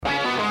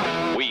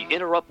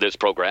interrupt this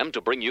program to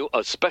bring you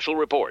a special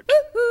report.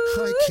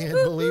 I can't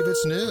believe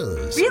it's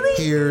news.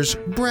 Really? Here's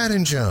Brad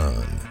and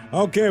John.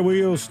 Okay,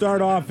 we'll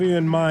start off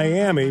in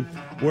Miami,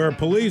 where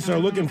police are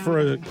looking for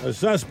a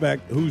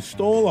suspect who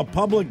stole a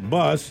public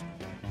bus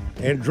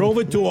and drove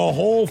it to a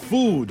Whole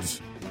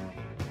Foods.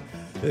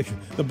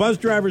 The bus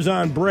driver's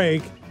on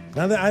break.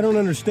 Now, I don't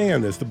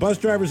understand this. The bus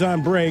driver's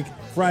on break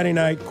Friday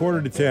night,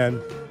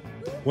 9:45,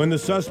 when the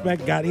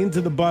suspect got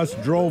into the bus,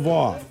 drove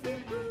off.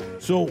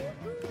 So,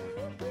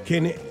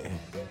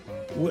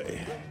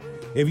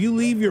 if you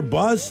leave your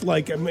bus,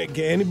 like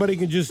anybody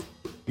can just,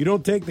 you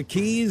don't take the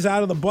keys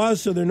out of the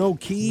bus, so there are no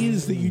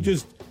keys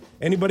that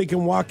anybody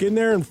can walk in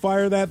there and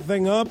fire that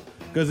thing up?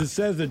 Because it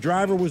says the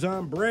driver was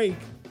on break.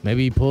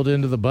 Maybe he pulled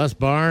into the bus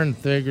barn,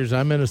 figures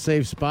I'm in a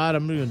safe spot,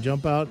 I'm going to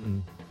jump out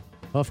and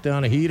puff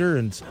down a heater,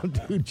 and some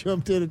dude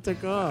jumped in and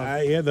took off.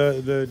 Yeah,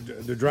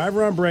 the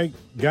driver on break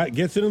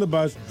gets into the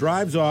bus,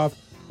 drives off,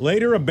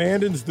 later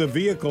abandons the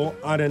vehicle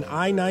on an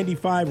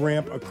I-95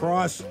 ramp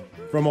across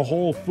from a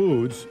Whole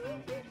Foods.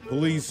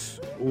 Police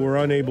were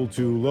unable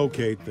to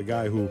locate the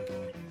guy who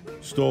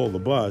stole the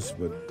bus,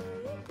 but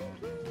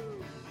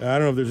I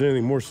don't know if there's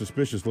anything more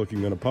suspicious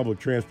looking than a public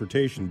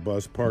transportation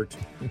bus parked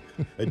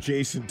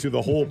adjacent to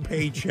the Whole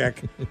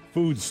Paycheck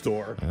food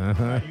store. I'm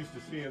not used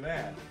to seeing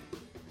that.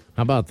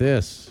 How about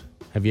this?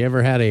 Have you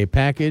ever had a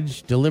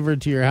package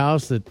delivered to your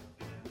house that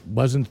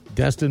wasn't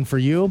destined for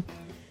you?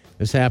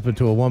 This happened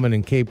to a woman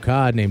in Cape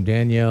Cod named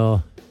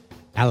Danielle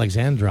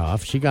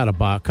Alexandrov. She got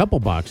a couple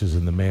boxes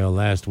in the mail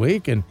last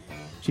week, and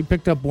she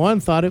picked up one,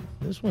 thought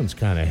this one's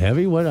kind of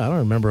heavy. I don't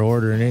remember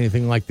ordering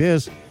anything like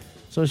this.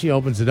 So she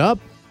opens it up.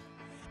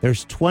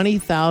 There's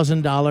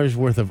 $20,000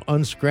 worth of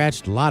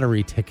unscratched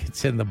lottery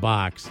tickets in the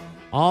box,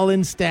 all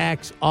in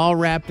stacks, all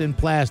wrapped in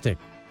plastic.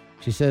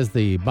 She says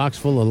the box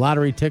full of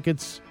lottery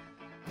tickets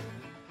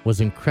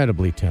was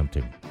incredibly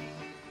tempting.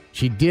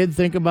 She did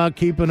think about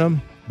keeping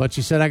them, but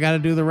she said, I got to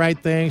do the right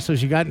thing. So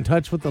she got in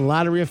touch with the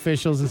lottery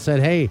officials and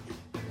said, hey,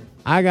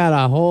 I got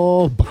a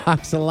whole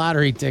box of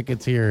lottery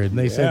tickets here. And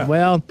they said,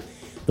 well,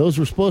 those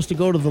were supposed to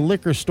go to the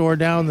liquor store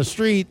down the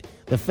street.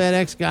 The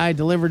FedEx guy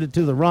delivered it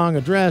to the wrong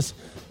address.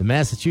 The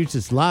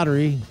Massachusetts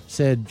Lottery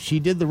said she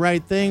did the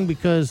right thing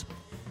because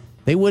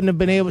she wouldn't have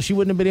been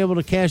able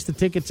to cash the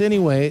tickets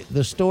anyway.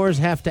 The stores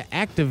have to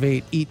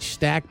activate each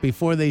stack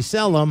before they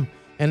sell them,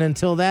 and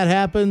until that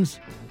happens,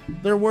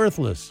 they're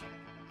worthless.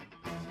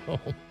 Oh,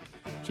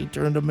 she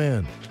turned them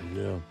in.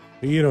 Yeah,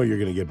 you know you're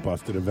going to get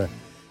busted.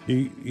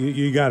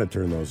 You got to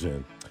turn those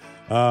in.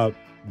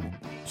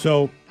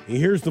 So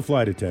here's the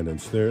flight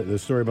attendants. The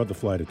story about the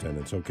flight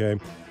attendants. Okay,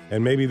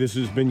 and maybe this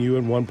has been you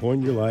at one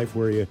point in your life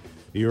where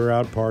you were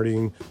out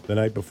partying the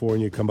night before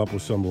and you come up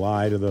with some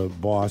lie to the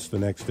boss the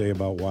next day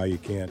about why you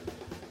can't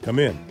come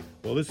in.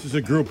 Well, this is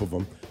a group of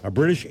them. A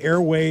British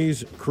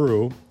Airways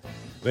crew.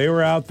 They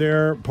were out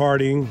there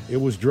partying.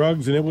 It was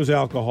drugs and it was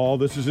alcohol.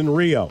 This is in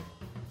Rio.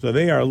 So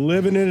they are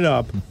living it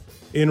up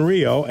in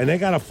Rio, and they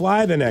got to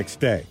fly the next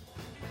day.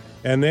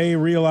 And they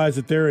realize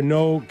that they're in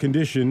no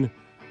condition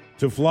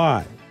to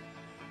fly.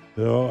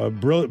 So,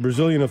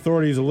 Brazilian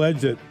authorities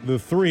allege that the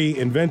three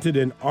invented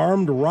an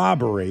armed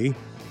robbery,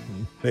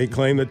 they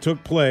claim, that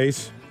took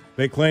place.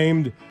 They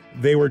claimed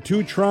they were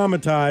too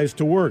traumatized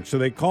to work, so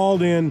they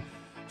called in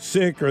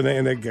sick,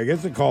 I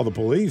guess they called the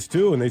police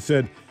too, and they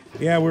said,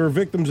 "Yeah, we were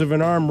victims of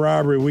an armed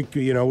robbery. We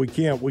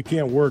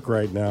can't work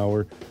right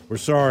now. We're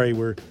sorry.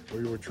 We're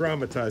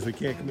traumatized. We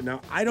can't come in."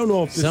 Now, I don't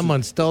know if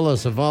someone stole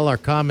us of all our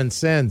common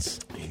sense.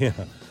 Yeah.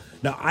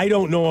 Now, I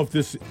don't know if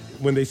this,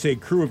 when they say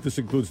crew, if this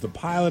includes the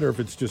pilot or if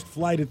it's just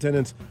flight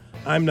attendants.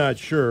 I'm not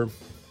sure.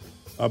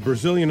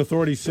 Brazilian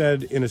authorities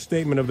said in a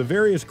statement, of the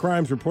various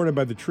crimes reported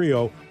by the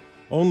trio,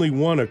 only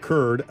one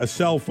occurred, a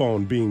cell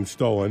phone being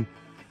stolen.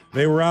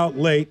 They were out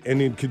late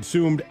and had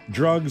consumed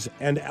drugs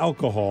and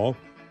alcohol.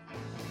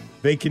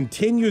 They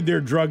continued their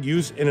drug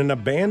use in an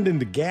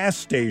abandoned gas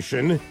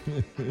station,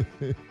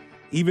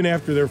 even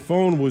after their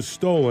phone was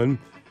stolen.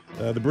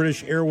 The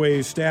British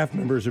Airways staff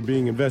members are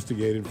being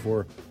investigated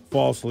for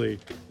falsely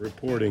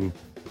reporting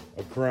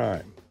a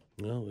crime.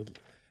 Well,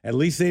 at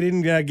least they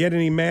didn't get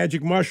any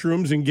magic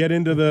mushrooms and get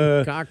into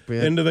the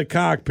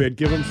cockpit.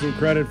 Give them some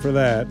credit for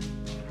that.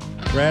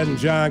 Brad and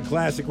John,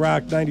 Classic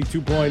Rock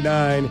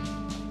 92.9,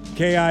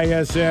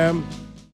 KISM.